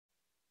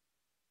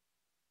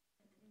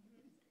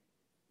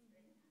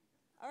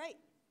All right,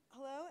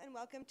 hello and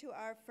welcome to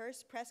our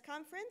first press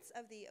conference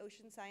of the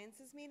Ocean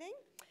Sciences meeting,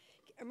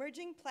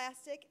 Emerging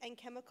Plastic and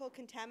Chemical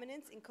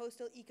Contaminants in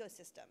Coastal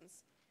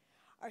Ecosystems.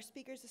 Our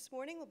speakers this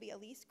morning will be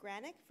Elise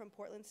Granek from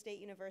Portland State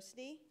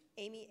University,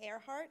 Amy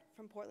Ehrhart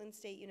from Portland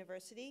State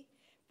University,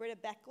 Britta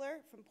Baechler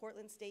from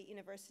Portland State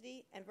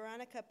University, and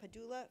Veronica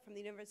Padula from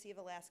the University of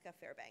Alaska,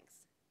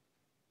 Fairbanks.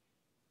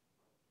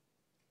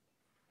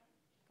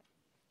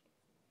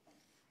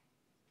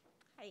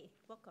 Hi,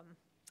 welcome.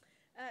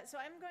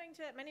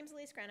 My name is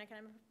Elise Granek, and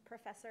I'm a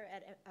professor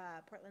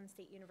at Portland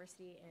State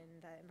University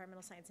in the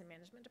Environmental Science and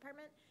Management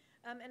Department.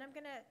 And I'm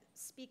going to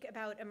speak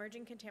about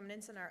emerging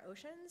contaminants in our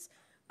oceans,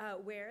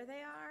 where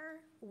they are,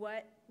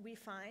 what we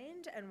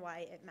find, and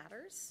why it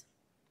matters.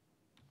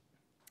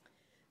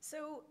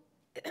 So,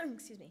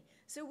 excuse me.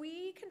 So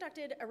we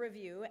conducted a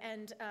review,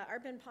 and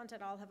Arpin Pont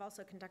et al. Have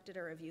also conducted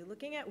a review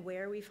looking at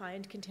where we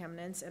find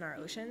contaminants in our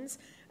oceans.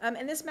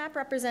 And this map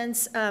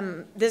represents,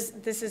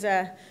 this is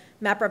a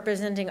map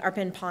representing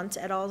Arpin Pont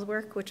et al.'s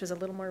work, which was a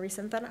little more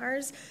recent than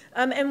ours.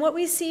 And what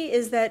we see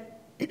is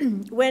that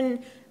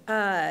when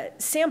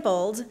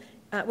sampled,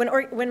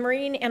 when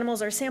marine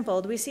animals are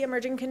sampled, we see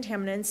emerging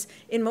contaminants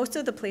in most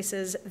of the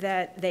places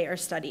that they are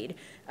studied,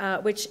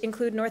 which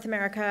include North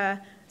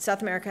America,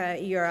 South America,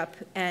 Europe,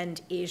 and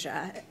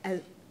Asia,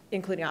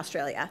 including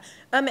Australia.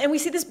 And we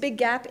see this big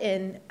gap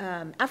in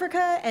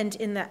Africa and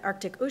in the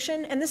Arctic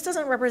Ocean, and this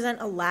doesn't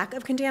represent a lack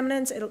of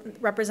contaminants, it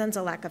represents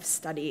a lack of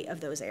study of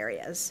those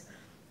areas.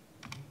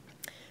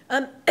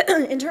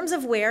 In terms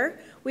of where,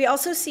 we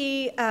also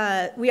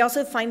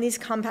find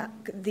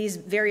these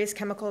various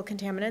chemical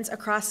contaminants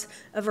across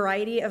a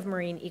variety of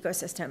marine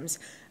ecosystems.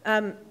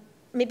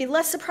 Maybe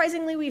less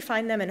surprisingly, we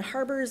find them in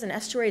harbors and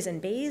estuaries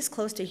and bays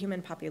close to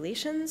human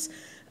populations,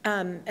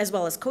 as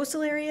well as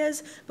coastal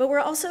areas, but we're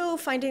also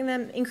finding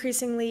them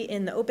increasingly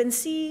in the open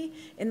sea,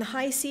 in the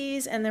high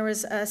seas, and there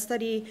was a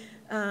study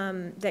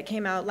that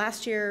came out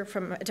last year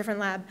from a different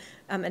lab,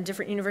 a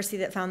different university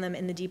that found them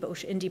in the deep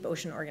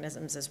ocean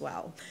organisms as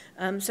well.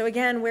 So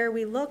again, where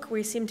we look,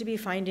 we seem to be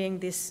finding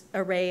this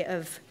array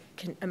of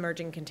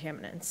emerging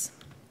contaminants.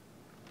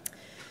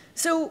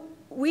 So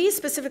we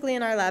specifically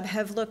in our lab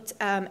have looked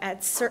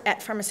at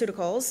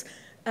pharmaceuticals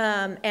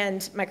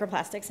and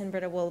microplastics, and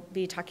Britta will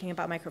be talking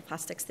about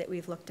microplastics that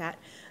we've looked at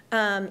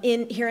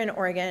here in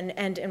Oregon,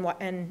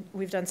 and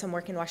we've done some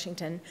work in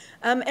Washington.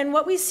 And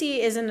what we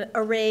see is an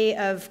array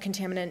of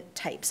contaminant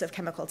types, of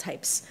chemical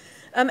types.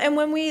 And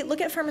when we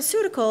look at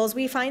pharmaceuticals,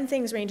 we find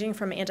things ranging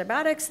from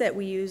antibiotics that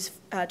we use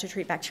to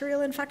treat bacterial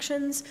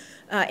infections,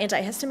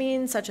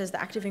 antihistamines such as the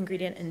active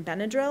ingredient in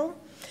Benadryl,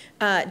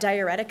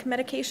 diuretic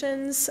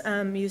medications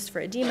used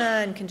for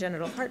edema and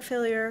congenital heart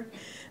failure.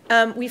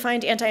 We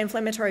find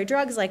anti-inflammatory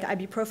drugs like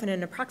ibuprofen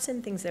and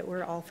naproxen, things that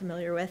we're all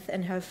familiar with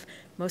and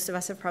most of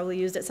us have probably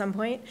used at some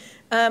point.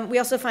 We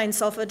also find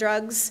sulfa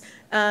drugs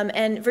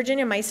and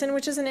virginiamycin,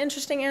 which is an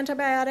interesting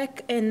antibiotic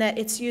in that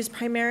it's used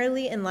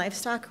primarily in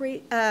livestock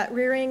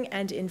rearing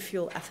and in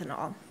fuel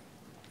ethanol.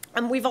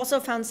 We've also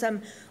found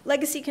some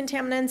legacy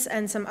contaminants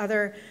and some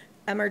other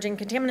emerging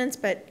contaminants,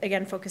 but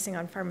again, focusing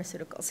on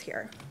pharmaceuticals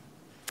here.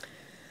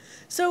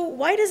 So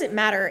why does it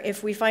matter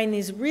if we find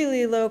these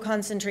really low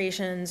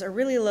concentrations or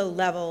really low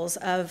levels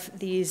of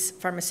these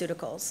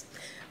pharmaceuticals?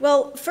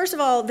 Well, first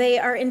of all, they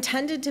are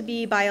intended to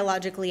be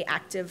biologically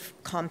active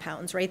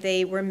compounds, right?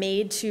 They were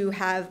made to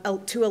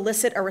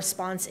elicit a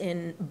response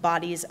in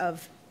bodies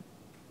of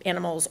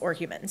animals or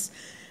humans.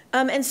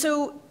 And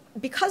so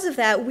because of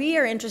that, we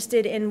are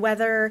interested in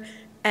whether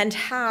and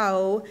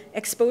how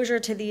exposure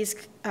to these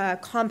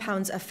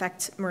compounds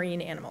affect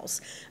marine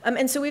animals.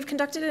 And so we've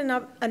conducted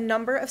a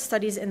number of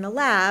studies in the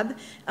lab,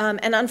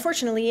 and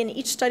unfortunately, in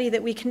each study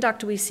that we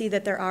conduct, we see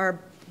that there are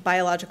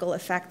biological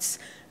effects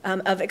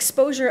of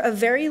exposure of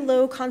very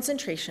low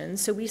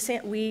concentrations. So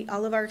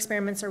all of our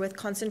experiments are with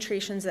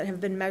concentrations that have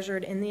been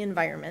measured in the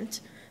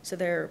environment. So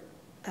they're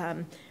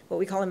what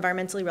we call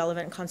environmentally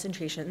relevant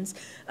concentrations.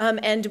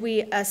 And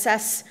we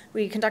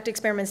conduct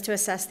experiments to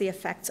assess the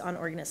effects on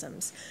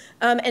organisms.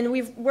 And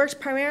we've worked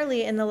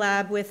primarily in the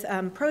lab with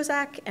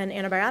Prozac and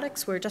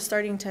antibiotics. We're just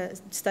starting to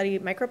study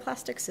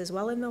microplastics as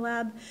well in the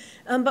lab.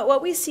 But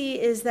what we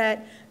see is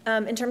that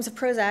in terms of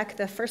Prozac,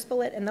 the first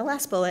bullet and the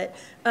last bullet,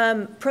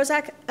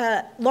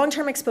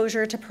 long-term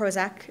exposure to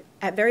Prozac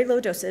at very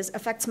low doses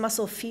affects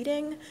muscle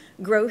feeding,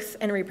 growth,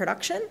 and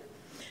reproduction.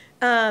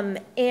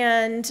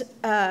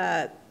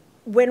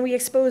 When we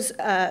expose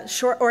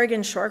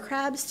Oregon shore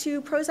crabs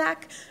to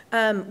Prozac,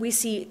 we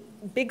see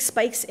big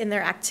spikes in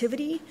their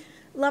activity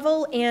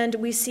level, and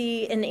we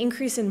see an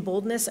increase in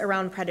boldness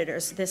around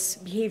predators, this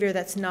behavior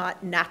that's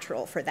not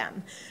natural for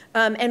them.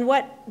 And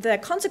what the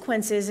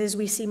consequence is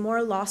we see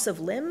more loss of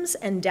limbs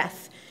and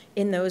death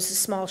in those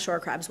small shore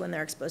crabs when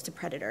they're exposed to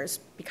predators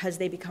because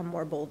they become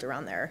more bold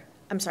around their,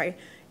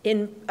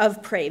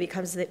 of prey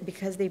because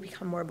they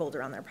become more bold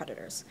around their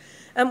predators.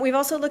 We've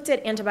also looked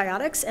at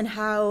antibiotics and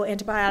how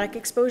antibiotic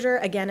exposure,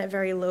 again at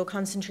very low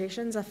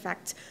concentrations,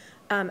 affect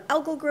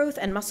algal growth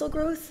and mussel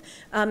growth,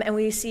 and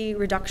we see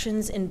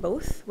reductions in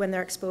both when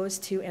they're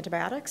exposed to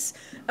antibiotics.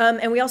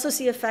 And we also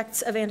see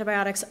effects of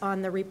antibiotics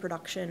on the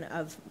reproduction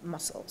of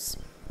mussels.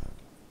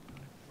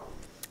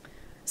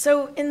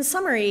 So in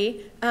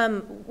summary,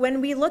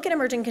 when we look at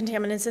emerging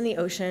contaminants in the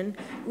ocean,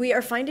 we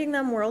are finding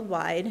them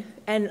worldwide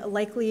and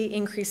likely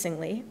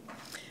increasingly.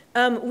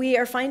 We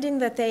are finding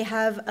that they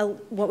have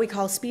what we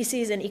call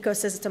species and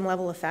ecosystem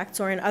level effects,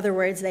 or in other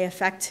words, they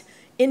affect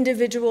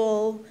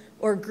individual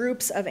or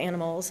groups of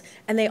animals,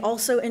 and they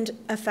also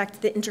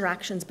affect the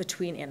interactions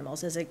between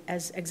animals,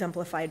 as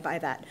exemplified by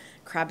that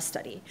crab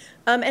study.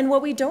 And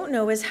what we don't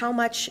know is how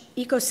much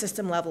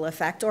ecosystem level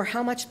effect, or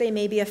how much they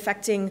may be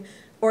affecting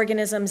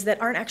organisms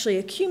that aren't actually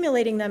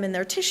accumulating them in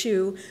their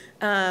tissue,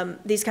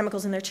 these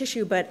chemicals in their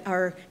tissue, but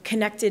are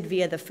connected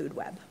via the food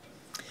web.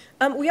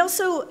 We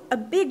also, a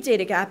big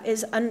data gap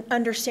is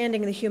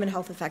understanding the human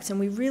health effects, and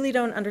we really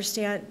don't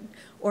understand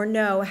or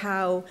know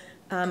how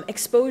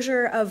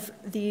exposure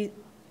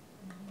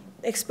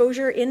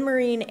in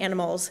marine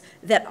animals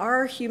that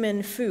are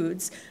human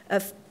foods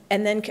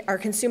and then are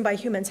consumed by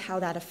humans, how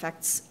that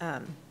affects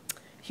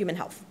human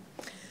health.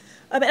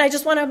 And I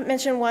just want to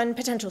mention one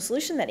potential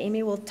solution that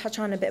Amy will touch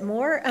on a bit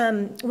more.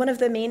 One of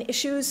the main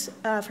issues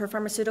for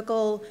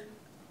pharmaceutical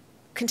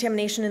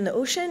contamination in the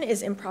ocean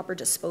is improper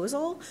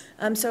disposal.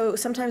 So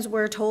sometimes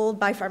we're told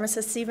by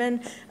pharmacists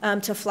even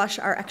to flush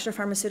our extra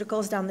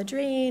pharmaceuticals down the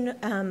drain,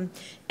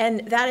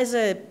 and that is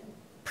a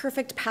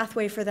perfect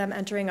pathway for them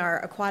entering our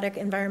aquatic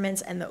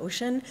environments and the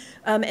ocean.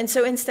 And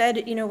so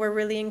instead, we're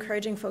really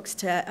encouraging folks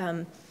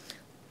to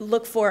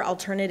look for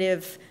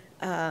alternative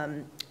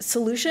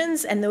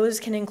solutions, and those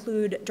can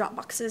include drop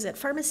boxes at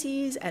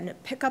pharmacies and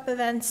pickup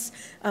events,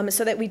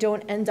 so that we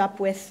don't end up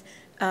with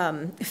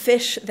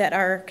fish that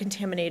are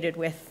contaminated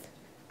with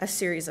a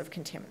series of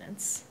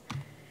contaminants.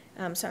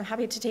 So I'm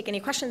happy to take any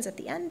questions at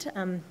the end.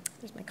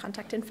 There's my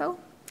contact info,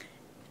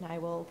 and I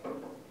will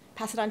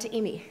pass it on to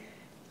Amy.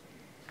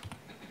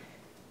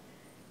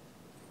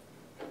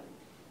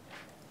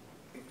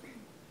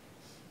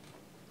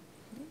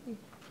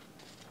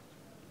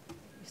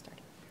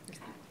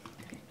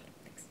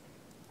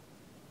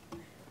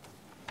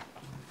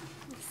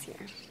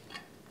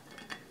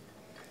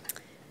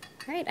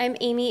 All right, I'm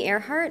Amy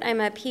Ehrhart. I'm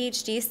a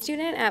PhD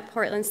student at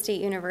Portland State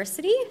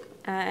University,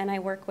 and I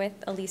work with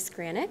Elise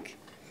Granek.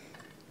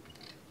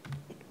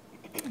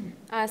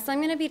 So I'm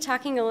going to be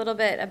talking a little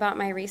bit about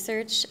my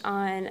research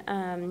on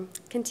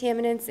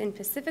contaminants in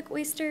Pacific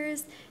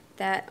oysters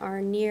that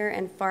are near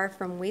and far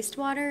from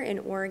wastewater in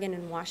Oregon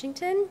and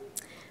Washington.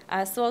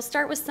 So I'll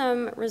start with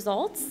some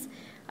results.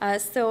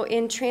 So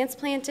in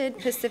transplanted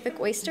Pacific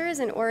oysters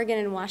in Oregon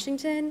and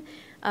Washington,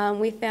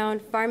 we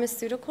found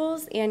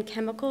pharmaceuticals and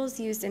chemicals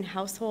used in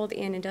household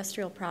and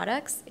industrial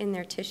products in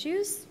their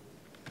tissues.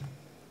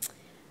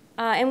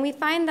 And we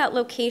find that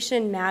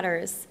location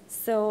matters.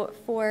 So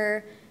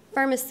for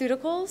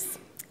pharmaceuticals,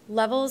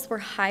 levels were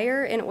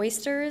higher in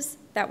oysters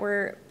that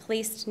were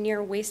placed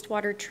near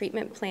wastewater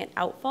treatment plant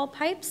outfall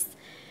pipes.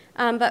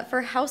 But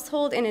for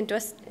household and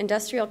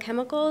industrial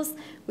chemicals,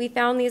 we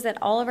found these at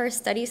all of our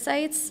study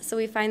sites. So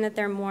we find that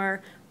they're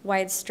more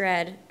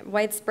widespread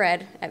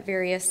at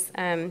various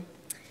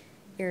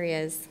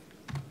areas.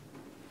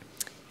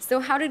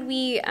 So how did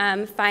we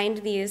find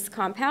these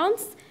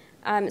compounds?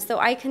 So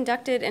I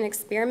conducted an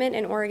experiment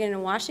in Oregon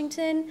and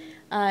Washington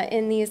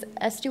in these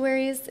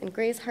estuaries in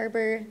Grays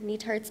Harbor,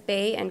 Neathart's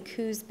Bay, and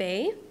Coos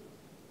Bay.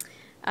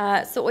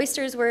 So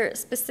oysters were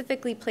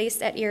specifically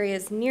placed at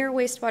areas near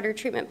wastewater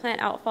treatment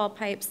plant outfall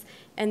pipes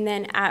and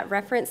then at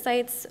reference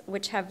sites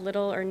which have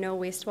little or no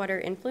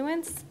wastewater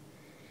influence.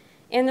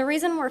 And the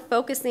reason we're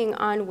focusing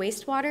on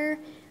wastewater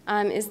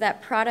is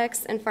that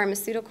products and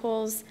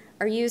pharmaceuticals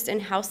are used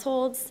in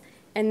households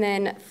and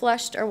then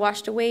flushed or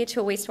washed away to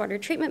a wastewater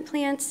treatment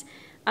plant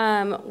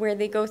where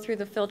they go through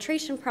the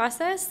filtration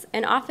process,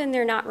 and often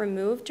they're not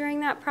removed during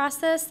that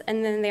process,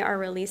 and then they are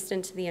released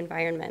into the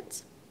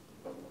environment.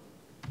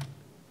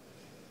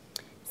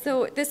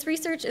 So this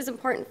research is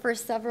important for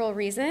several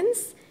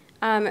reasons.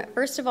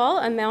 First of all,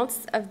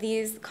 amounts of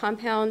these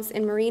compounds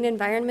in marine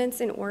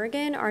environments in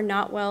Oregon are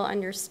not well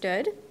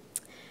understood.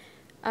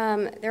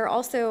 There are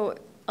also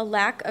a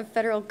lack of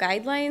federal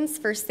guidelines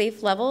for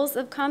safe levels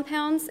of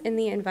compounds in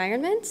the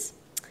environment.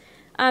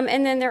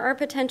 And then there are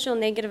potential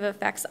negative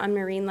effects on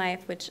marine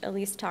life, which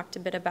Elise talked a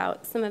bit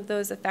about, some of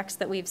those effects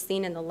that we've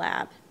seen in the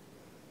lab.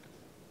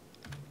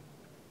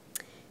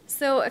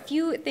 So a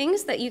few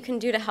things that you can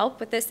do to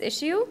help with this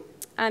issue.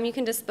 You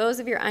can dispose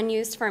of your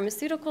unused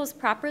pharmaceuticals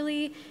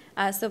properly,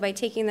 so by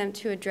taking them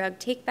to a drug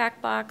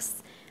take-back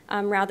box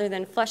rather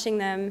than flushing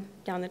them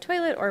down the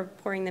toilet or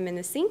pouring them in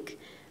the sink.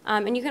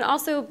 And you can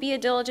also be a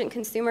diligent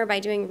consumer by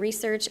doing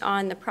research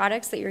on the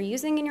products that you're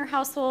using in your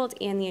household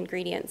and the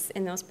ingredients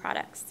in those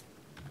products.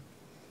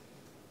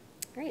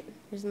 All right,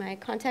 here's my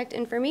contact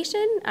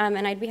information,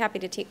 and I'd be happy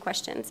to take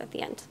questions at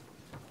the end.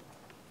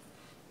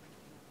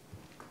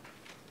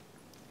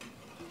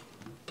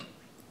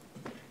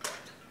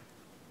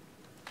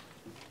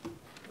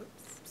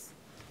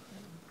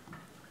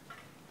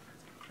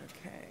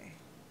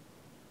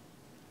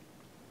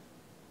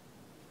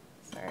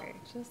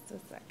 Just a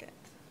second.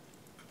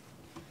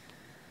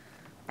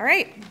 All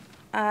right.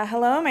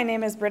 Hello, my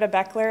name is Britta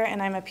Baechler,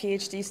 and I'm a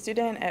PhD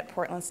student at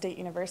Portland State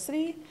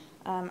University.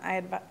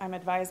 I'm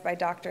advised by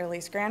Dr.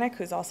 Elise Granek,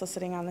 who's also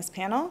sitting on this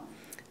panel.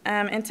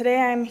 And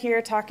today I'm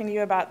here talking to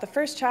you about the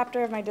first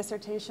chapter of my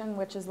dissertation,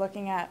 which is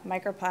looking at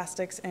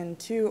microplastics in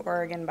 2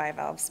 Oregon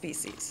bivalve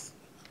species.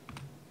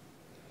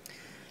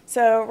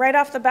 So right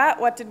off the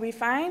bat, what did we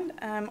find?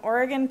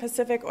 Oregon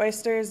Pacific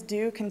oysters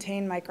do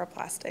contain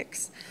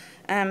microplastics.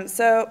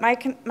 So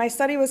my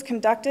study was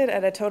conducted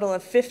at a total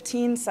of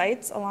 15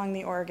 sites along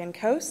the Oregon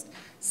coast.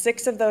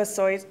 6 of those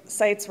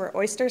sites were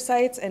oyster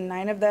sites, and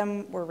 9 of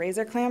them were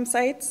razor clam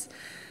sites.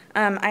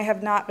 I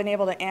have not been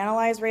able to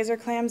analyze razor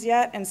clams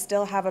yet and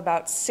still have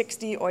about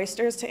 60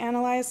 oysters to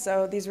analyze,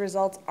 so these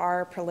results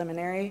are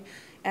preliminary,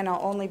 and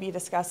I'll only be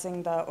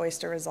discussing the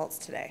oyster results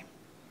today.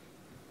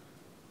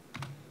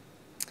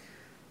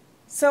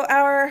 So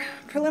our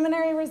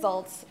preliminary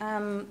results,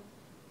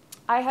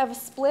 I have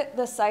split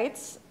the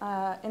sites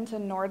into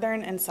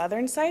northern and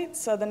southern sites.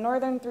 So the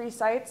northern 3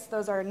 sites,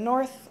 those are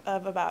north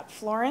of about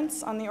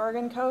Florence on the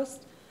Oregon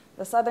coast.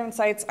 The southern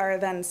sites are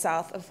then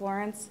south of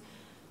Florence.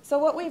 So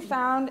what we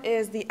found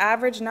is the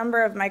average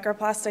number of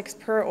microplastics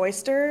per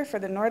oyster for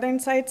the northern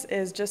sites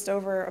is just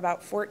over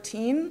about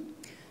 14.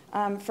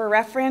 For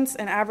reference,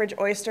 an average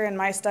oyster in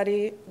my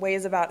study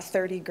weighs about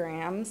 30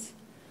 grams.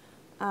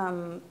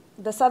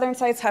 The southern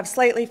sites have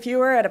slightly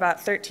fewer at about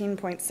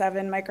 13.7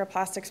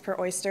 microplastics per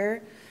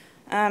oyster.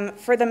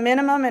 For the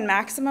minimum and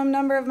maximum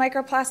number of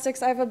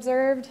microplastics I've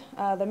observed,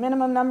 the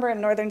minimum number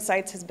in northern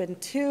sites has been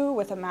 2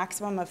 with a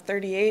maximum of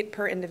 38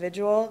 per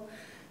individual.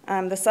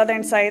 The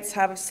southern sites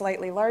have a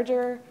slightly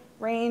larger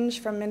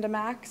range from min to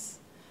max.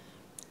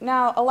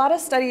 Now, a lot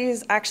of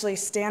studies actually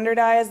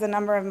standardize the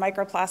number of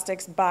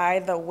microplastics by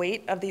the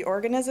weight of the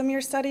organism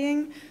you're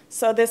studying.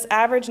 So this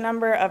average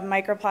number of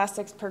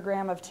microplastics per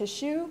gram of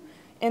tissue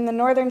in the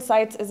northern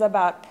sites is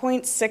about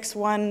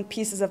 0.61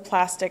 pieces of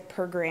plastic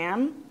per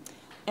gram.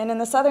 And in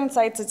the southern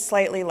sites, it's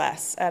slightly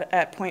less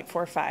at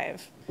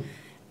 0.45.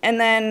 And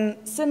then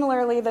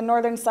similarly, the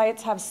northern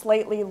sites have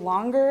slightly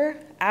longer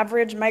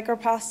average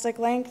microplastic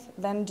length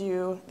than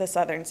do the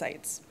southern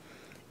sites.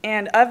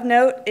 And of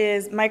note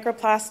is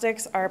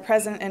microplastics are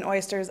present in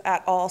oysters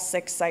at all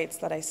 6 sites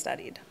that I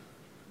studied.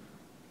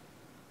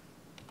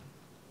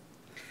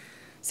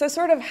 So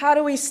sort of how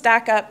do we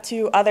stack up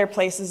to other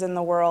places in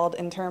the world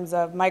in terms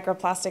of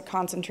microplastic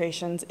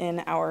concentrations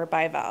in our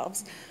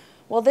bivalves?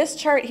 Well, this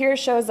chart here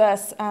shows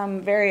us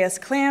various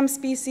clam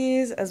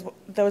species, as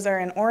those are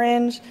in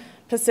orange,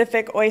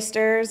 Pacific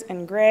oysters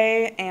in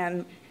gray,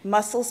 and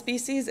mussel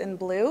species in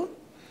blue.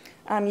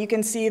 You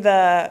can see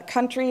the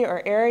country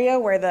or area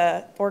where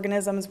the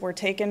organisms were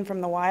taken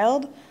from the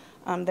wild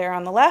there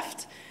on the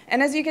left.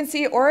 And as you can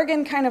see,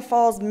 Oregon kind of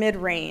falls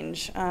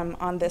mid-range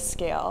on this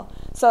scale.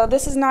 So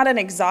this is not an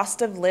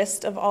exhaustive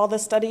list of all the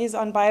studies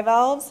on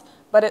bivalves,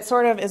 but it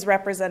sort of is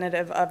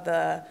representative of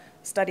the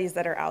studies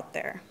that are out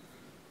there.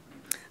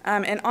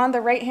 And on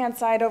the right-hand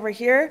side over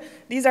here,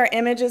 these are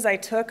images I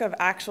took of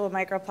actual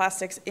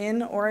microplastics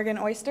in Oregon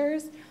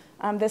oysters.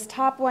 This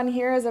top one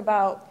here is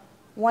about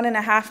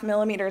 1.5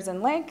 millimeters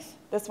in length.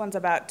 This one's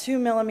about 2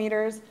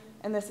 millimeters,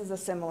 and this is a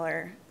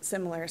similar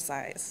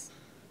size.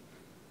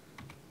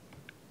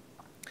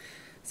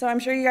 So I'm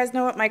sure you guys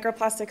know what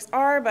microplastics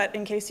are, but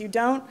in case you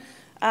don't,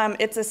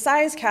 it's a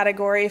size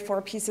category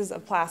for pieces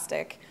of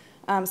plastic.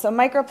 So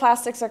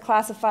microplastics are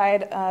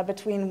classified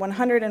between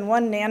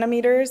 101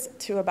 nanometers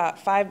to about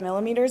 5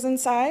 millimeters in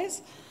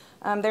size.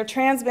 They're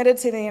transmitted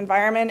to the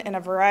environment in a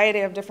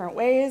variety of different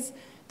ways.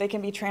 They can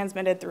be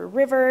transmitted through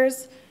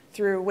rivers,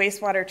 through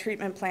wastewater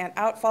treatment plant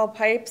outfall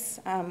pipes,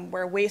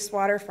 where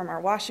wastewater from our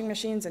washing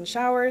machines and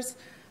showers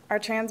are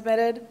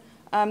transmitted.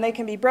 They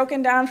can be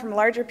broken down from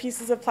larger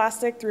pieces of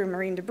plastic through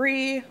marine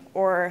debris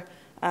or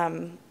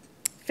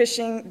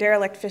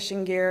derelict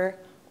fishing gear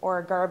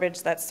or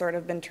garbage that's sort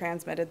of been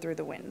transmitted through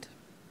the wind.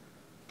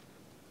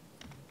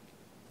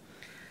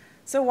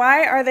 So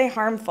why are they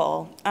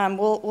harmful?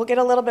 We'll get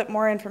a little bit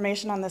more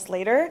information on this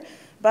later,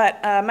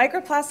 but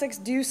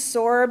microplastics do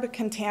sorb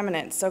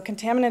contaminants. So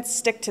contaminants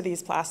stick to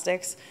these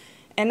plastics.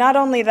 And not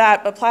only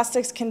that, but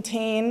plastics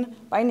contain,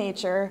 by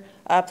nature,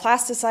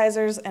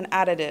 plasticizers and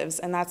additives,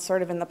 and that's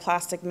sort of in the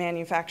plastic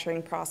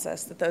manufacturing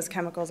process that those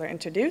chemicals are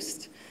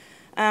introduced.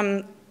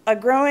 A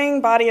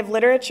growing body of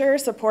literature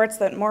supports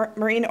that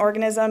marine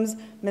organisms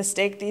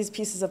mistake these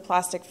pieces of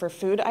plastic for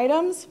food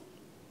items.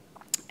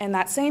 And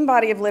that same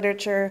body of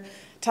literature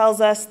tells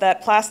us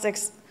that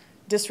plastics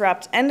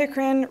disrupt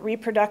endocrine,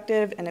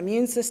 reproductive, and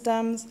immune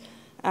systems,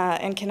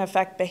 and can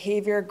affect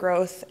behavior,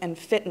 growth, and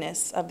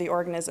fitness of the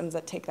organisms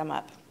that take them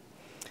up.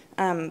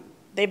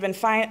 They've been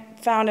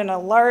found in a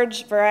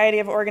large variety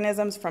of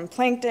organisms, from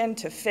plankton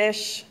to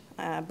fish,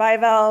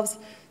 bivalves,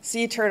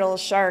 sea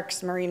turtles,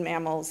 sharks, marine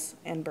mammals,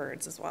 and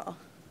birds as well.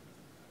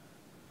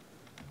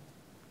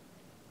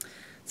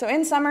 So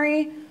in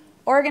summary,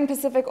 Oregon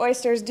Pacific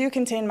oysters do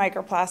contain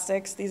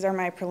microplastics. These are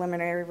my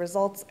preliminary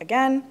results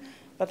again,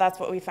 but that's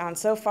what we found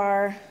so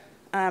far.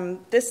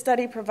 This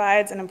study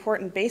provides an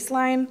important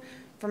baseline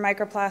for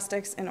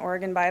microplastics in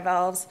Oregon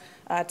bivalves.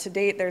 To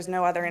date, there's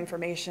no other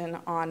information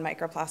on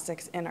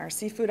microplastics in our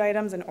seafood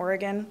items in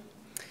Oregon.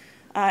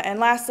 And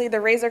lastly,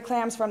 the razor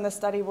clams from the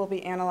study will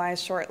be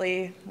analyzed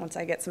shortly once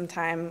I get some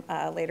time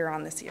later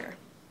on this year.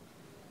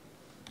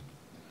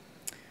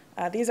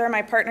 These are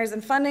my partners in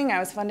funding. I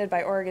was funded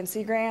by Oregon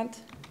Sea Grant.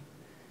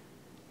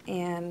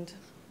 And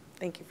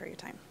thank you for your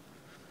time.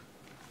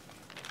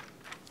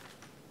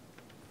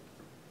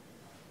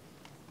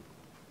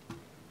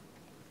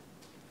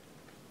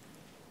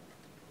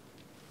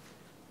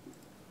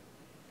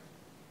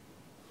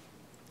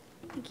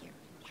 Thank you.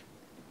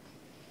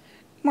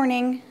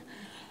 Morning.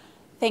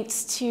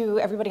 Thanks to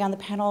everybody on the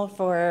panel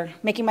for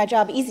making my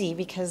job easy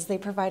because they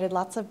provided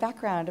lots of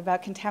background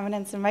about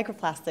contaminants and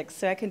microplastics,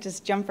 so I can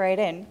just jump right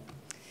in.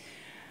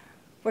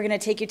 We're going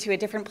to take you to a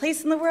different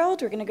place in the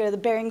world. We're going to go to the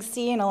Bering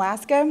Sea in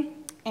Alaska,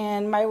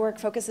 and my work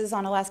focuses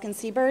on Alaskan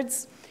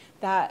seabirds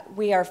that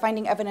we are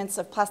finding evidence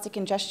of plastic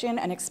ingestion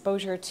and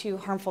exposure to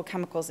harmful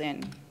chemicals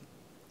in.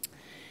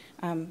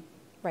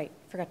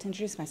 Forgot to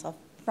introduce myself.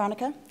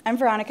 Veronica. I'm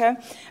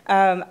Veronica.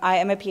 I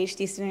am a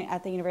PhD student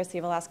at the University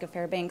of Alaska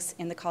Fairbanks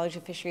in the College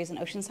of Fisheries and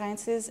Ocean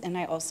Sciences, and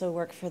I also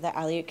work for the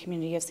Aleut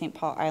community of St.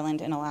 Paul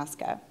Island in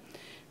Alaska.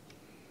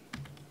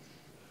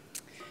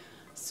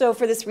 So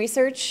for this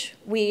research,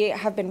 we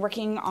have been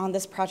working on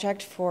this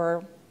project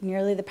for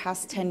nearly the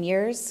past 10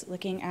 years,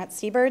 looking at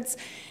seabirds,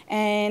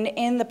 and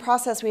in the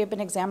process, we have been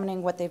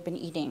examining what they've been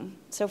eating.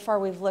 So far,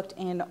 we've looked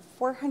in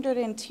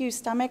 402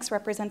 stomachs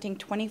representing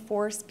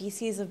 24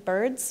 species of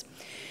birds.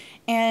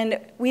 And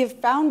we have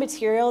found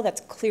material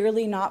that's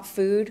clearly not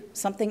food,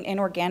 something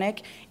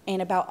inorganic, in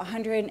about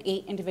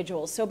 108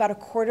 individuals. So about a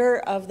quarter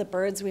of the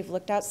birds we've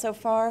looked at so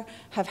far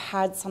have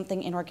had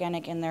something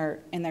inorganic in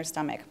their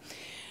stomach.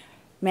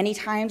 Many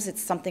times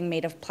it's something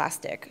made of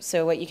plastic.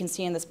 So what you can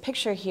see in this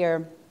picture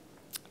here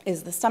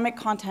is the stomach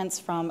contents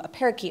from a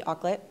parakeet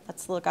auklet.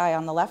 That's the little guy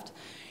on the left.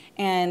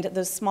 And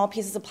those small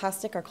pieces of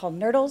plastic are called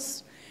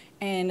nurdles.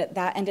 And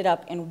that ended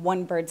up in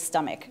one bird's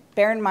stomach.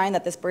 Bear in mind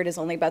that this bird is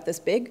only about this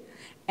big,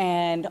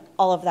 and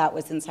all of that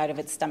was inside of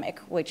its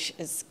stomach, which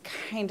is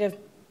kind of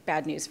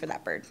bad news for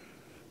that bird.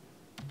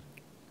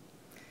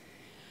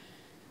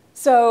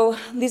 So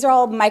these are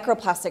all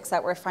microplastics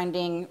that we're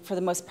finding, for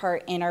the most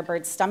part, in our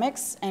birds'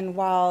 stomachs. And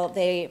while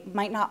they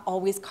might not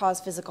always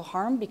cause physical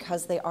harm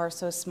because they are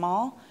so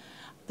small,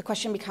 the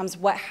question becomes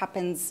what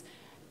happens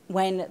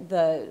when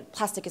the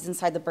plastic is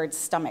inside the bird's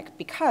stomach?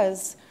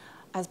 Because,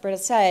 as Britta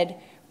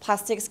said,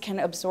 plastics can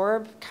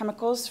absorb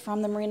chemicals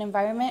from the marine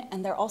environment,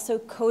 and they're also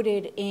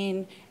coated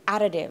in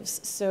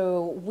additives.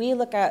 So we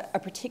look at a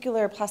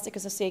particular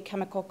plastic-associated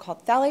chemical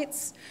called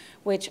phthalates,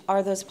 which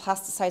are those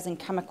plasticizing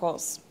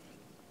chemicals.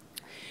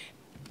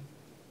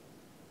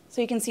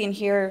 So you can see in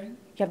here,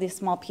 you have these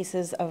small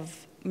pieces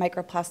of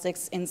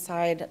microplastics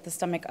inside the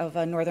stomach of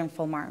a northern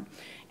fulmar.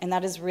 And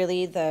that is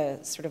really the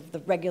sort of the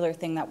regular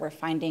thing that we're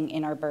finding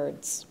in our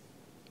birds.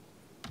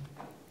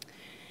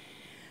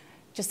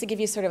 Just to give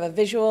you sort of a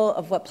visual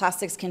of what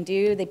plastics can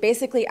do, they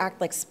basically act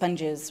like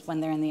sponges when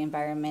they're in the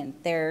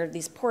environment. They're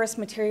these porous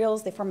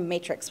materials. They form a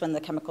matrix when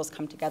the chemicals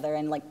come together,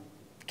 and like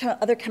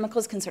other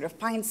chemicals can sort of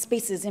find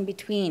spaces in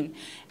between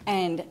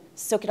and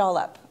soak it all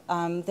up.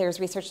 There's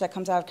research that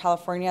comes out of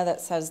California that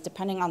says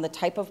depending on the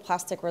type of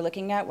plastic we're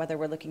looking at, whether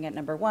we're looking at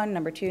number 1,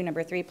 number 2,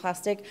 number 3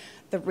 plastic,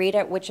 the rate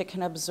at which it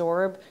can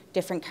absorb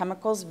different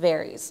chemicals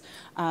varies.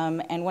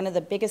 And one of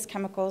the biggest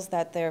chemicals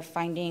that they're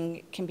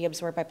finding can be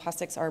absorbed by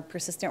plastics are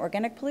persistent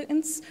organic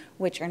pollutants,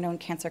 which are known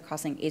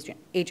cancer-causing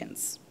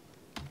agents.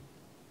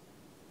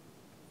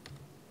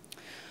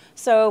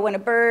 So when a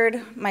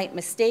bird might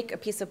mistake a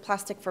piece of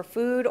plastic for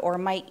food or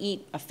might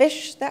eat a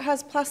fish that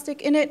has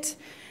plastic in it,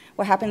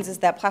 what happens is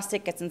that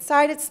plastic gets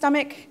inside its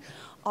stomach.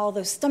 All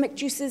those stomach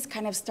juices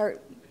kind of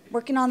start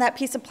working on that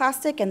piece of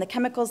plastic, and the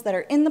chemicals that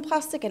are in the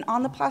plastic and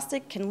on the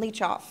plastic can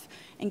leach off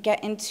and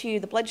get into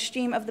the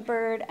bloodstream of the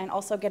bird and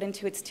also get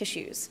into its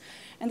tissues.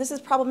 And this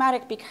is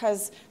problematic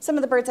because some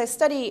of the birds I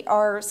study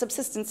are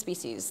subsistence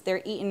species.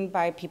 They're eaten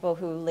by people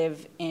who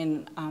live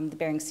in the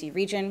Bering Sea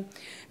region.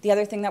 The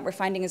other thing that we're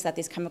finding is that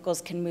these chemicals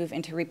can move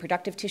into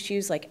reproductive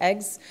tissues like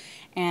eggs,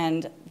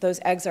 and those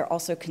eggs are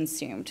also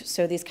consumed.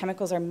 So these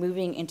chemicals are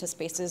moving into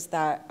spaces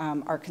that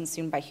are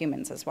consumed by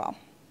humans as well.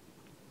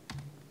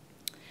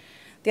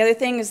 The other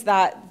thing is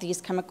that these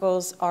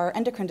chemicals are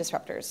endocrine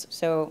disruptors.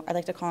 So I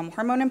like to call them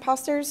hormone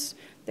imposters.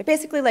 They're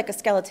basically like a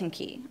skeleton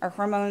key. Our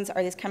hormones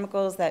are these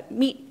chemicals that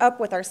meet up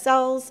with our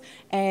cells,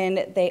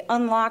 and they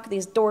unlock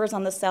these doors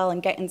on the cell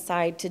and get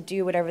inside to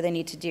do whatever they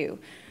need to do.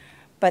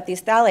 But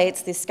these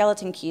phthalates, these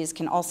skeleton keys,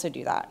 can also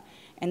do that.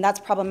 And that's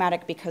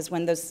problematic because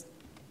when those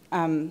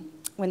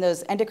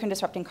endocrine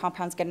disrupting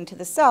compounds get into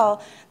the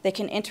cell, they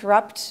can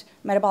interrupt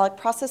metabolic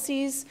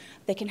processes.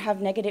 They can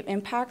have negative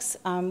impacts.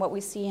 What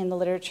we see in the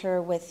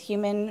literature with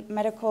human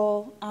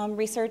medical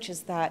research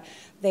is that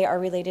they are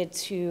related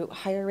to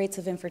higher rates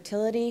of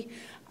infertility.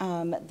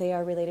 They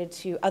are related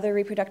to other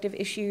reproductive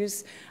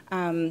issues.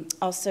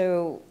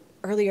 Also,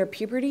 earlier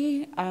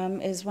puberty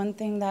is one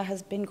thing that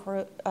has been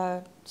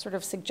sort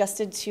of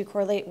suggested to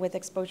correlate with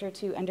exposure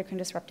to endocrine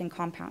disrupting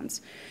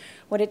compounds.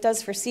 What it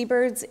does for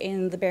seabirds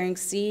in the Bering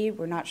Sea,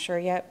 we're not sure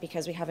yet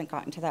because we haven't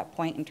gotten to that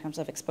point in terms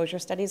of exposure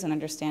studies and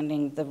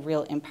understanding the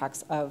real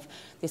impacts of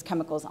these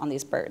chemicals on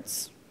these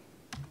birds.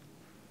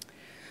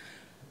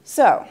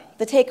 So,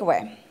 the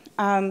takeaway.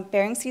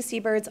 Bering Sea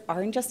seabirds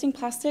are ingesting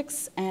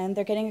plastics and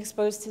they're getting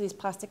exposed to these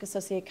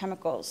plastic-associated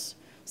chemicals.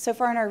 So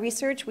far in our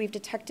research, we've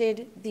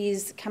detected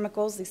these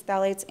chemicals, these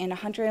phthalates, in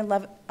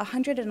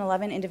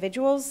 111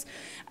 individuals.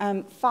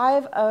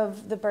 5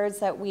 of the birds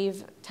that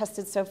we've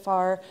tested so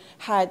far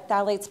had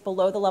phthalates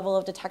below the level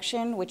of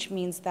detection, which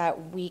means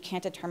that we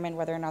can't determine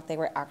whether or not they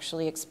were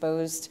actually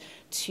exposed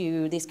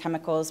to these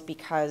chemicals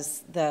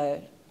because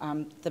the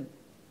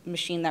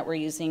machine that we're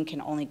using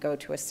can only go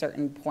to a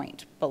certain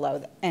point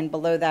below, and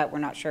below that, we're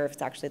not sure if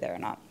it's actually there or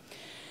not.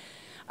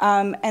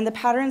 And the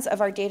patterns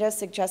of our data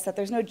suggest that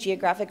there's no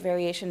geographic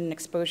variation in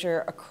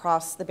exposure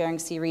across the Bering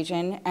Sea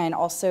region, and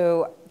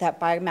also that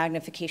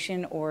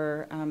biomagnification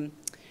or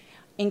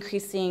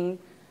increasing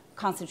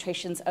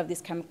concentrations of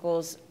these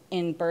chemicals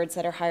in birds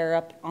that are higher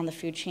up on the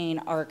food chain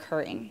are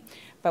occurring.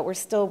 But we're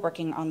still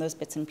working on those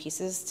bits and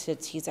pieces to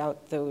tease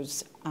out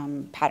those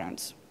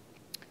patterns.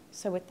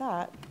 So with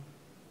that,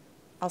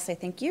 I'll say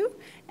thank you,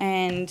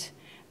 and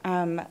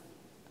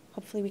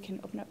hopefully we can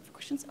open up for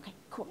questions. Okay,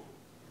 cool.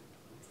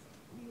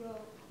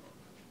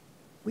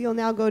 We will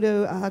now go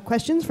to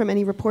questions from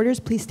any reporters.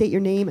 Please state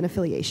your name and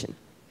affiliation.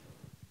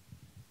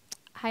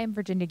 Hi, I'm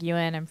Virginia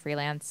Ewan. I'm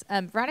freelance.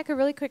 Veronica,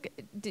 really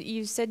quick,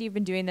 you said you've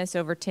been doing this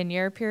over a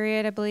 10-year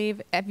period, I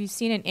believe. Have you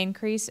seen an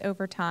increase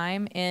over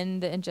time in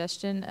the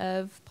ingestion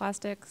of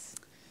plastics?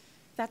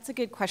 That's a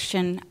good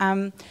question.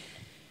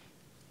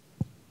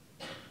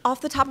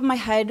 Off the top of my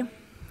head,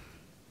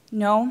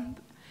 no.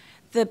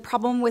 The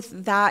problem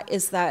with that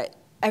is that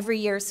every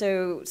year,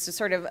 so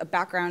sort of a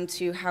background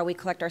to how we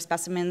collect our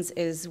specimens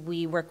is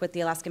we work with the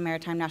Alaska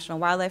Maritime National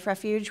Wildlife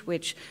Refuge,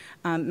 which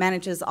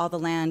manages all the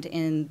land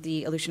in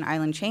the Aleutian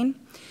Island chain.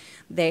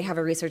 They have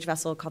a research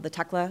vessel called the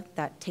Tekla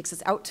that takes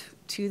us out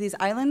to these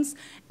islands,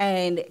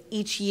 and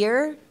each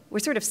year, we're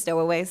sort of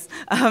stowaways.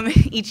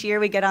 Each year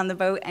we get on the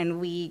boat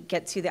and we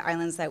get to the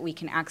islands that we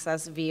can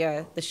access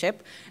via the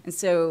ship. And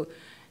so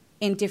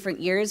in different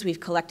years, we've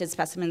collected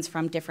specimens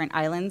from different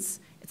islands.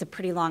 It's a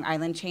pretty long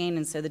island chain,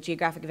 and so the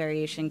geographic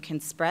variation can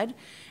spread.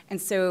 And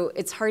so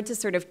it's hard to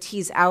sort of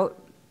tease out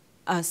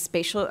a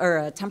spatial or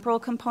a temporal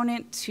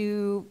component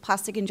to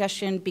plastic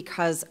ingestion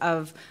because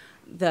of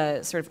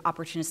the sort of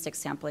opportunistic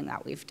sampling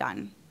that we've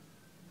done.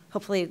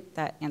 Hopefully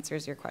that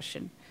answers your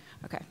question.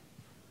 Okay.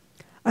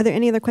 Are there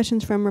any other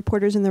questions from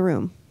reporters in the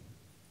room?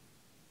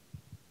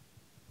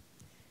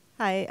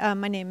 Hi,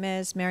 my name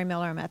is Mary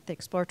Miller. I'm at the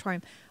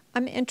Exploratorium.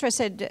 I'm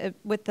interested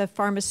with the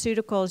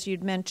pharmaceuticals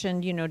you'd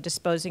mentioned,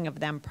 disposing of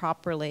them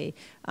properly.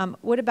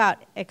 What about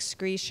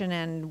excretion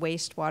and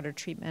wastewater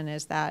treatment?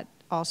 Is that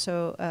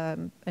also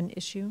an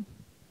issue?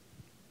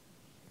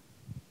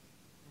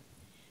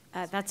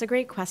 That's a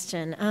great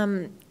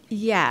question.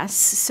 Yes,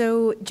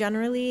 so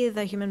generally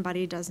the human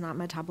body does not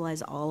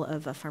metabolize all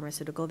of a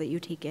pharmaceutical that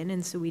you take in,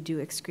 and so we do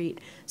excrete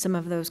some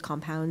of those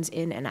compounds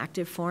in an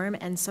active form,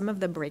 and some of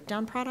the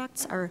breakdown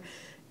products are,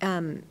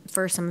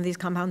 for some of these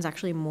compounds,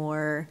 actually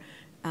more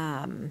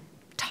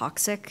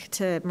toxic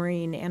to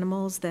marine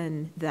animals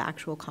than the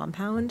actual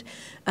compound.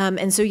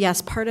 And so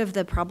yes, part of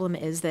the problem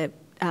is that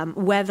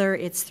whether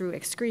it's through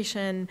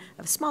excretion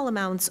of small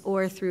amounts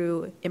or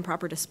through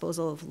improper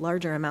disposal of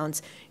larger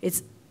amounts,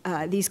 it's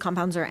these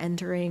compounds are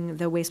entering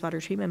the wastewater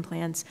treatment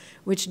plants,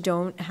 which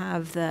don't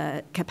have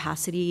the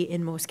capacity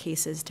in most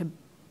cases to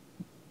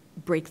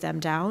break them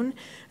down.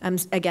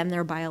 Again,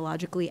 they're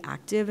biologically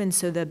active, and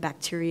so the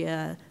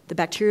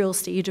bacterial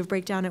stage of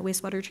breakdown at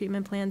wastewater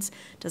treatment plants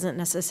doesn't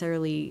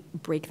necessarily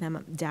break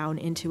them down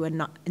into a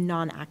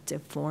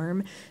non-active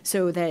form,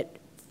 so that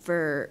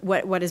for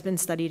what has been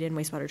studied in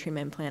wastewater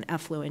treatment plant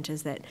effluent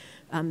is that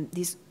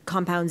these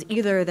compounds,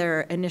 either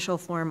their initial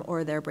form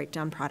or their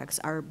breakdown products,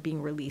 are being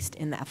released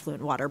in the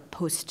effluent water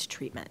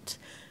post-treatment.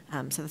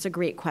 So that's a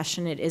great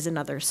question. It is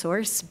another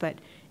source, but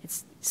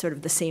it's sort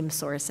of the same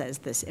source as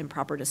this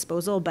improper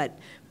disposal, but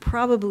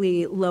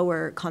probably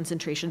lower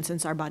concentration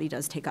since our body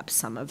does take up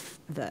some of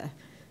the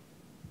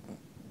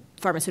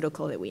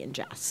pharmaceutical that we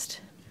ingest.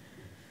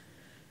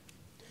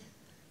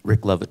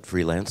 Rick Lovett,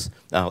 freelance.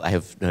 I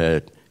have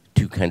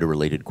two kind of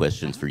related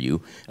questions for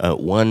you.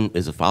 One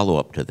is a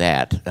follow-up to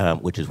that,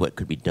 which is what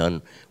could be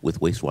done with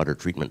wastewater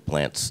treatment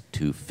plants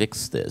to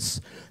fix this,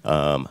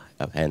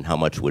 and how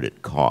much would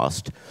it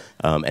cost?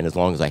 And as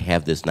long as I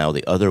have this now,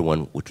 the other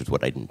one, which is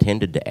what I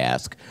intended to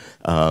ask,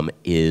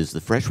 is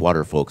the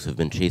freshwater folks have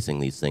been chasing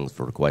these things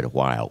for quite a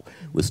while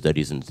with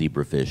studies in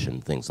zebrafish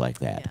and things like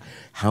that. Yeah.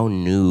 How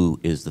new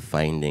is the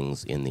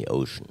findings in the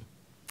ocean?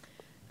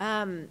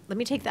 Let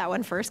me take that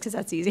one first because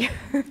that's easier.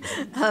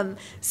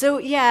 So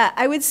yeah,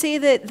 I would say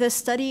that the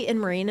study in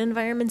marine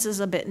environments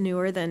is a bit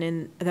newer than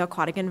in the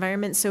aquatic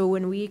environment. So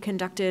when we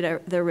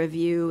conducted the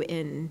review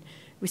in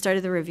we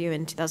started the review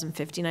in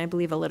 2015, I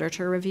believe, a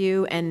literature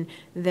review, and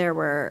there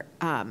were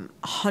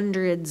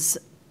hundreds,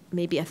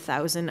 maybe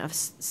 1,000 of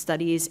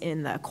studies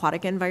in the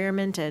aquatic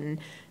environment, and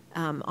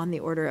on the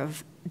order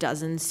of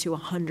dozens to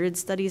 100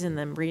 studies in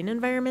the marine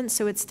environment.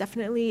 So it's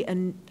definitely,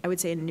 I would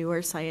say, a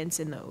newer science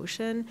in the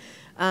ocean.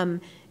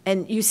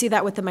 And you see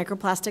that with the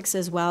microplastics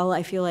as well.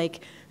 I feel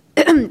like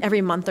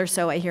every month or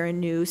so I hear a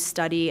new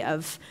study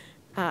of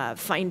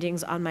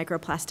findings on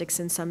microplastics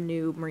in some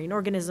new marine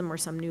organism or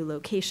some new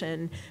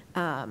location.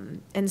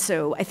 And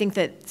so I think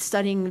that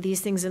studying these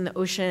things in the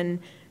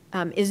ocean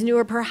is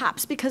newer,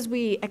 perhaps because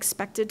we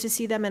expected to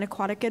see them in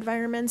aquatic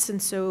environments,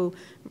 and so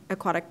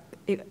aquatic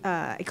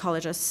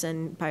ecologists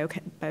and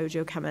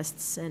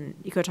biogeochemists and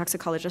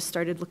ecotoxicologists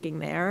started looking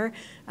there.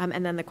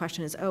 And then the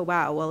question is, oh,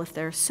 wow, well, if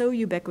they're so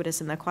ubiquitous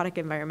in the aquatic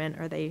environment,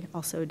 are they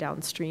also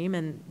downstream?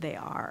 And they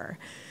are.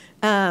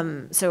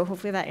 So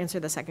hopefully that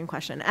answered the second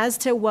question. As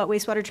to what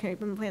wastewater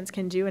treatment plants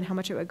can do and how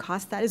much it would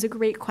cost, that is a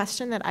great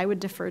question that I would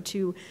defer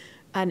to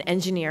an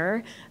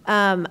engineer.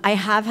 I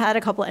have had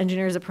a couple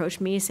engineers approach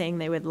me saying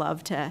they would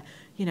love to,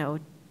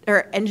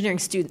 or engineering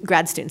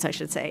grad students, I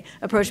should say,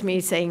 approach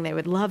me saying they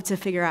would love to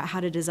figure out how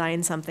to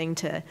design something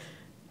to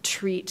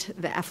treat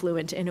the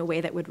effluent in a way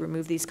that would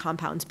remove these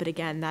compounds. But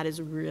again, that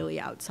is really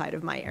outside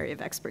of my area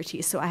of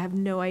expertise. So I have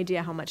no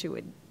idea how much it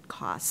would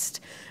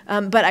cost.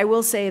 But I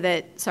will say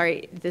that,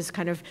 sorry, this is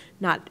kind of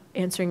not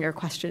answering your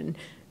question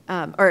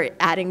or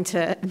adding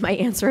to my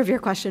answer of your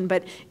question,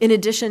 but in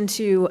addition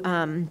to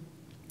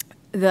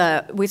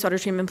the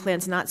wastewater treatment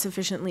plants not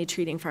sufficiently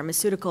treating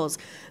pharmaceuticals,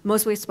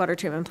 most wastewater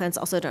treatment plants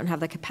also don't have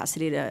the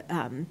capacity to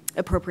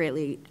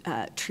appropriately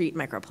treat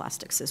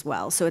microplastics as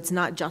well. So it's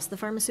not just the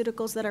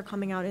pharmaceuticals that are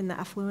coming out in the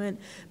effluent,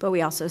 but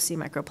we also see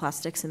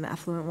microplastics in the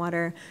effluent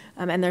water.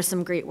 And there's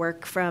some great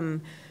work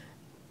from,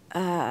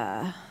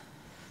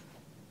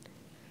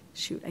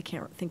 shoot, I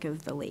can't think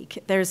of the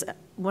lake. There's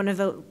one of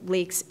the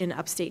lakes in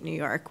upstate New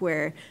York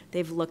where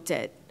they've looked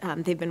at,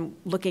 they've been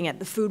looking at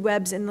the food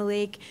webs in the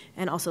lake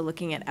and also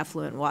looking at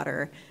effluent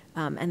water,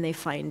 and they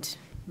find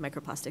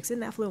microplastics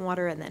in the effluent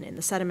water and then in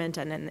the sediment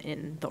and then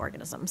in the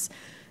organisms.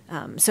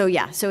 So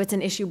yeah, so it's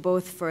an issue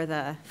both for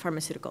the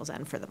pharmaceuticals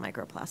and for the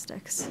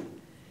microplastics.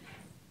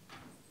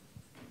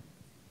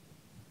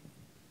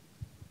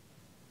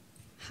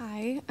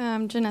 Hi,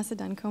 I'm Janessa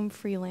Duncombe,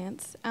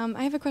 freelance.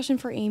 I have a question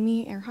for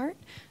Amy Ehrhart.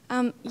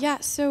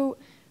 So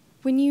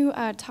when you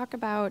talk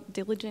about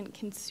diligent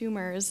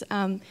consumers,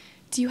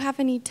 do you have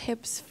any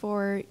tips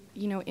for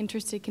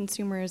interested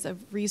consumers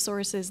of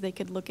resources they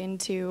could look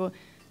into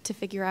to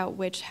figure out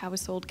which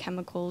household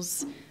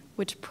chemicals,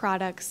 which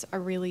products are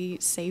really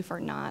safe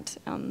or not?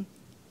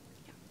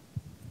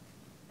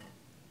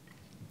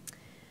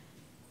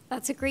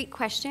 That's a great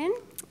question,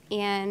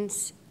 and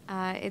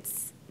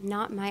it's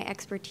not my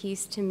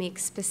expertise to make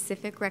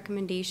specific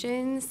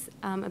recommendations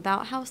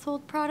about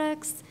household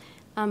products,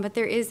 but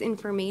there is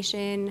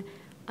information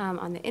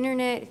on the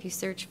internet. If you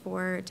search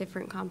for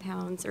different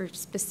compounds or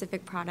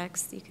specific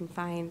products, you can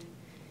find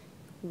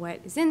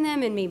what is in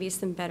them and maybe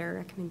some better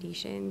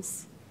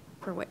recommendations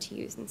for what to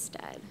use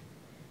instead. I don't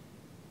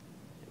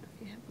know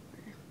if you have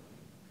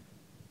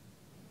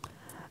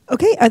more.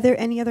 Okay, are there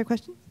any other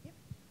questions?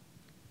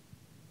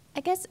 I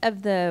guess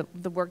of the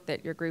work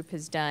that your group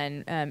has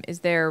done, is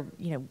there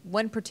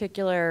one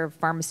particular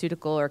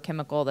pharmaceutical or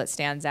chemical that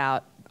stands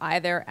out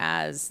either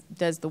as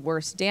does the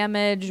worst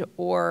damage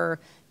or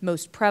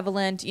most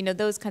prevalent?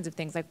 Those kinds of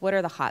things. Like, what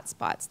are the hot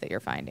spots that you're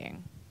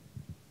finding?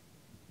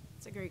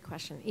 That's a great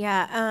question.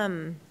 Yeah.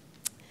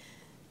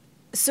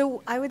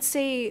 So I would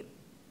say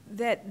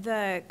that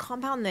the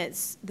compound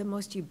that's the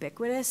most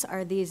ubiquitous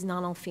are these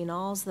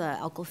nonylphenols, the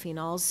alkyl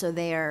phenols. So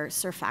they are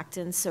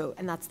surfactants.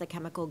 And that's the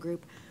chemical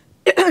group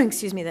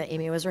excuse me, that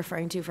Amy was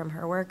referring to from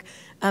her work.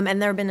 And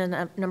there have been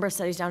a number of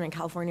studies down in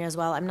California as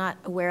well. I'm not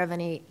aware of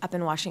any up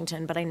in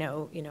Washington, but I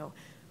know,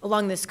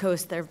 along this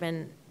coast there have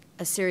been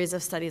a series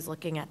of studies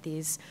looking at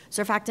these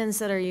surfactants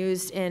that are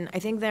used in, I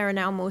think they're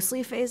now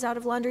mostly phased out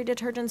of laundry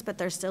detergents, but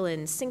they're still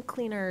in sink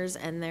cleaners,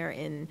 and they're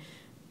in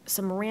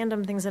some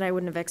random things that I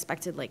wouldn't have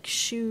expected, like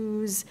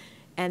shoes,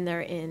 and they're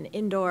in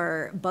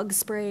indoor bug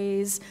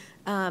sprays,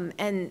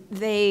 and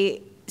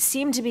they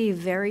seem to be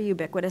very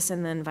ubiquitous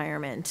in the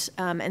environment,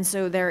 and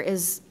so there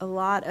is a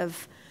lot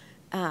of,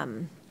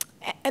 and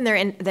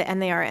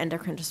they are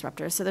endocrine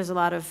disruptors. So there's a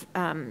lot of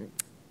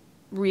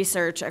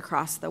research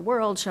across the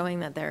world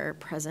showing that they're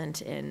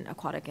present in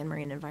aquatic and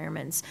marine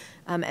environments,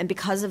 and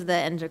because of the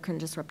endocrine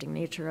disrupting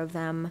nature of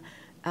them,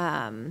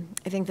 I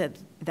think that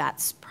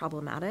that's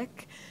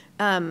problematic.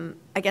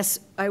 I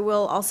guess I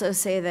will also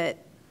say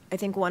that I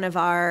think one of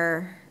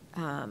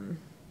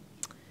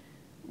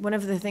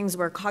the things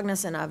we're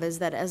cognizant of is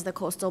that as the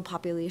coastal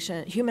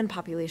population, human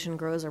population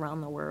grows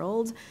around the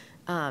world,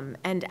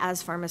 and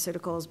as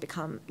pharmaceuticals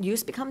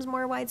use becomes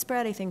more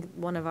widespread, I think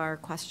one of our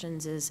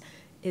questions is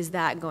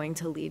that going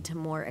to lead to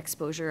more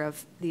exposure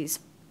of these,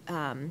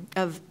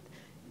 of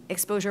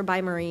exposure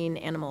by marine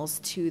animals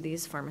to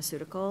these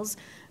pharmaceuticals?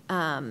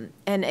 And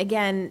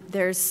again,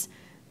 there's,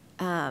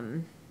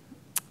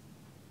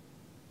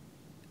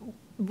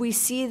 we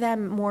see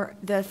them more,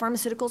 the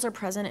pharmaceuticals are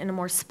present in a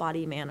more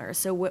spotty manner.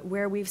 So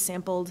where we've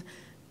sampled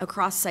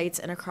across sites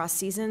and across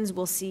seasons,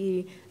 we'll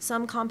see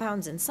some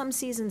compounds in some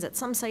seasons at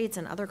some sites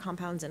and other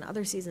compounds in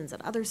other seasons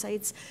at other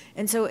sites.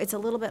 And so it's a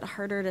little bit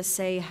harder to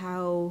say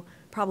how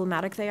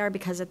problematic they are,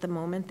 because at the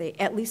moment, they,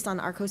 at least on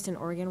our coast in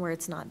Oregon, where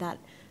it's not that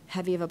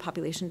heavy of a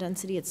population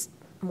density, it's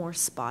more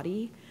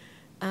spotty.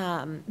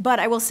 But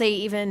I will say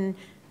even,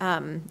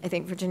 I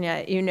think,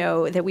 Virginia, you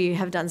know that we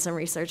have done some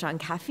research on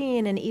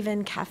caffeine, and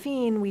even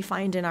caffeine we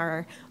find in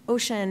our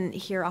ocean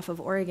here off of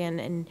Oregon,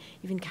 and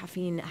even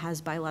caffeine has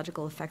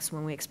biological effects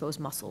when we expose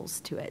mussels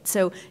to it.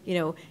 So, you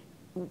know,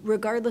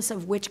 regardless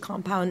of which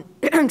compound,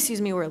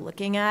 excuse me, we're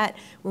looking at,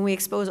 when we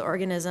expose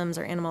organisms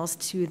or animals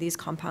to these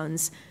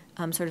compounds,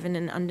 sort of in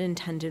an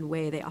unintended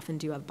way, they often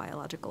do have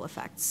biological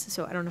effects.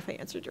 So I don't know if I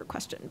answered your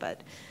question,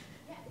 but.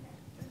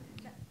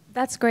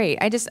 That's great.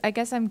 I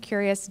guess I'm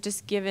curious,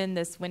 just given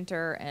this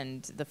winter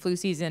and the flu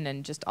season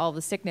and just all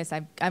the sickness,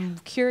 I'm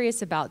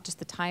curious about just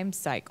the time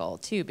cycle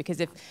too, because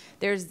if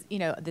there's, you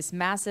know, this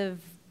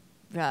massive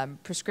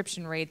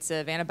prescription rates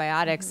of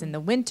antibiotics in the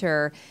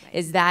winter,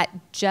 is that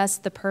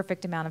just the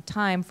perfect amount of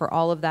time for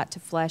all of that to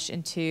flush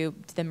into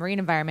the marine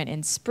environment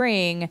in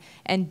spring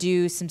and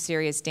do some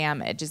serious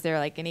damage? Is there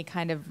like any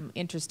kind of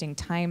interesting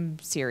time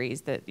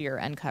series that you're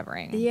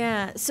uncovering?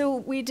 Yeah, so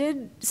we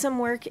did some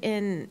work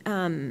in,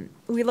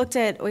 we looked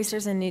at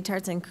oysters and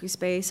newtarts in Coos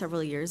Bay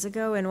several years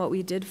ago, and what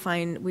we did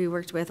find, we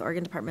worked with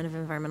Oregon Department of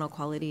Environmental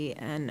Quality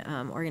and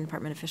Oregon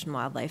Department of Fish and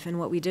Wildlife, and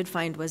what we did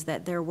find was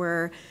that there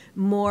were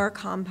more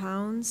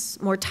compounds,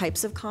 more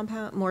types of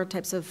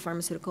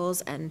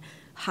pharmaceuticals, and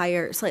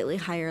slightly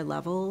higher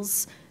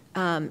levels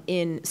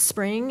in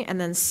spring, and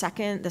then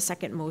the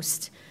second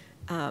most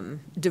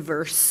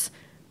diverse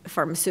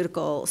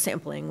pharmaceutical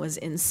sampling was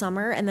in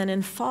summer, and then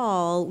in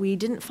fall we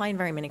didn't find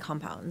very many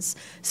compounds.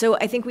 So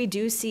I think we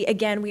do see,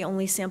 again, we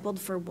only sampled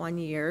for 1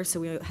 year,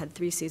 so we had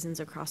 3 seasons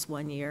across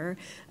 1 year.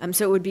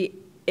 So it would be,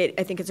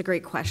 I think it's a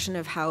great question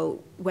of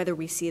whether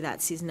we see that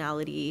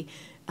seasonality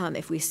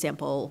if we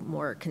sample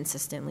more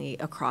consistently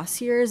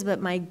across years.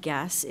 But my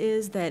guess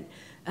is that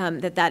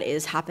that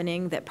is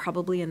happening, that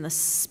probably in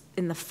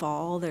the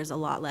fall there's a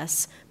lot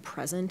less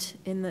present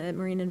in the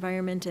marine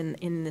environment, and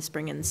in the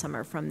spring and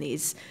summer from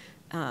these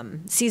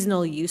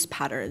seasonal use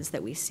patterns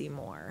that we see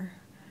more.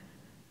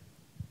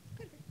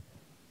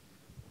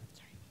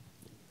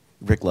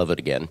 Rick Lovett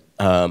again.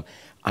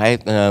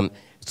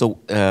 So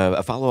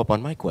a follow-up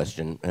on my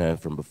question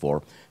from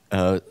before.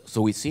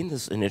 So we've seen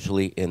this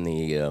initially in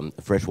the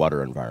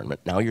freshwater environment.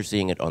 Now you're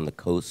seeing it on the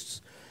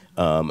coasts.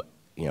 You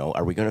know,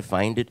 are we going to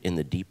find it in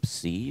the deep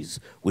seas,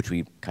 which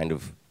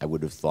I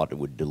would have thought it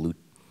would dilute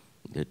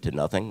to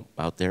nothing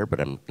out there,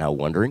 but I'm now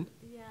wondering.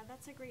 Yeah,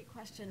 that's a great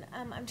question.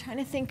 I'm trying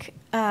to think.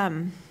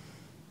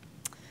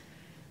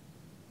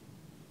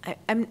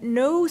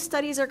 No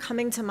studies are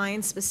coming to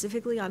mind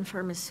specifically on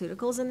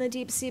pharmaceuticals in the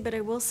deep sea, but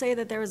I will say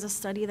that there was a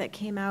study that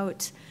came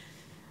out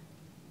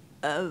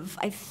of,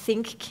 I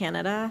think,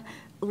 Canada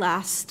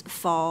last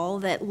fall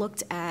that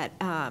looked at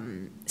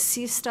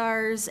sea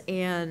stars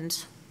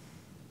and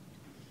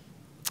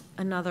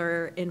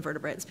another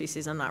invertebrate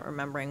species, I'm not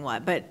remembering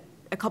what, but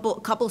a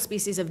couple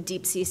species of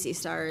deep sea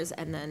stars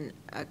and then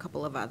a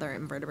couple of other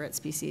invertebrate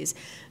species.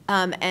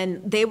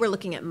 And they were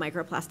looking at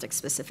microplastics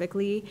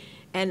specifically.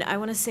 And I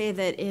want to say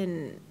that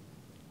in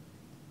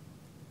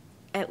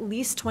at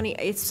least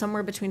it's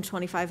somewhere between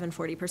 25 and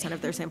 40%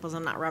 of their samples.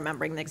 I'm not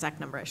remembering the exact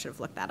number. I should have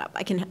looked that up.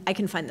 I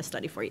can find the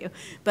study for you.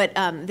 But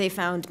they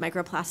found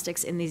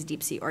microplastics in these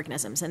deep sea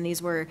organisms, and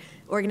these were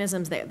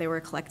organisms that they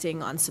were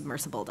collecting on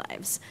submersible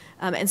dives.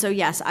 And so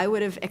yes, I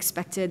would have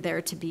expected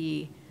there to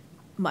be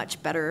much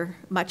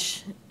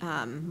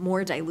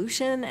more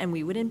dilution, and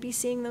we wouldn't be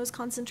seeing those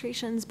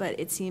concentrations. But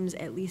it seems,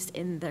 at least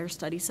in their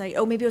study site,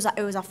 maybe it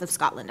was off of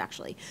Scotland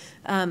actually.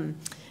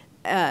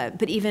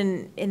 But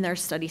even in their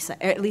study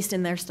site, at least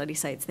in their study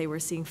sites, they were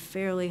seeing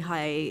fairly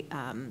high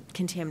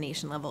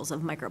contamination levels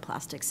of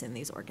microplastics in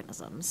these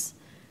organisms.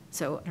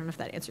 So I don't know if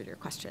that answered your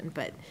question,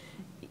 but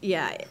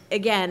yeah,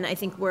 again, I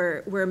think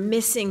we're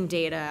missing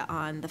data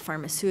on the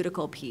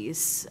pharmaceutical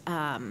piece,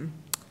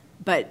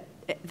 but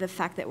the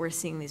fact that we're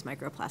seeing these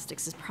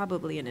microplastics is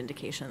probably an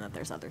indication that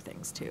there's other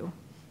things too.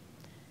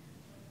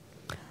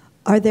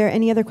 Are there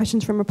any other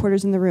questions from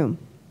reporters in the room?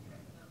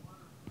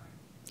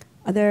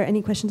 Are there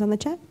any questions on the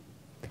chat?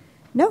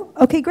 No?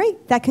 Okay,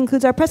 great. That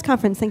concludes our press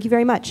conference. Thank you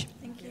very much.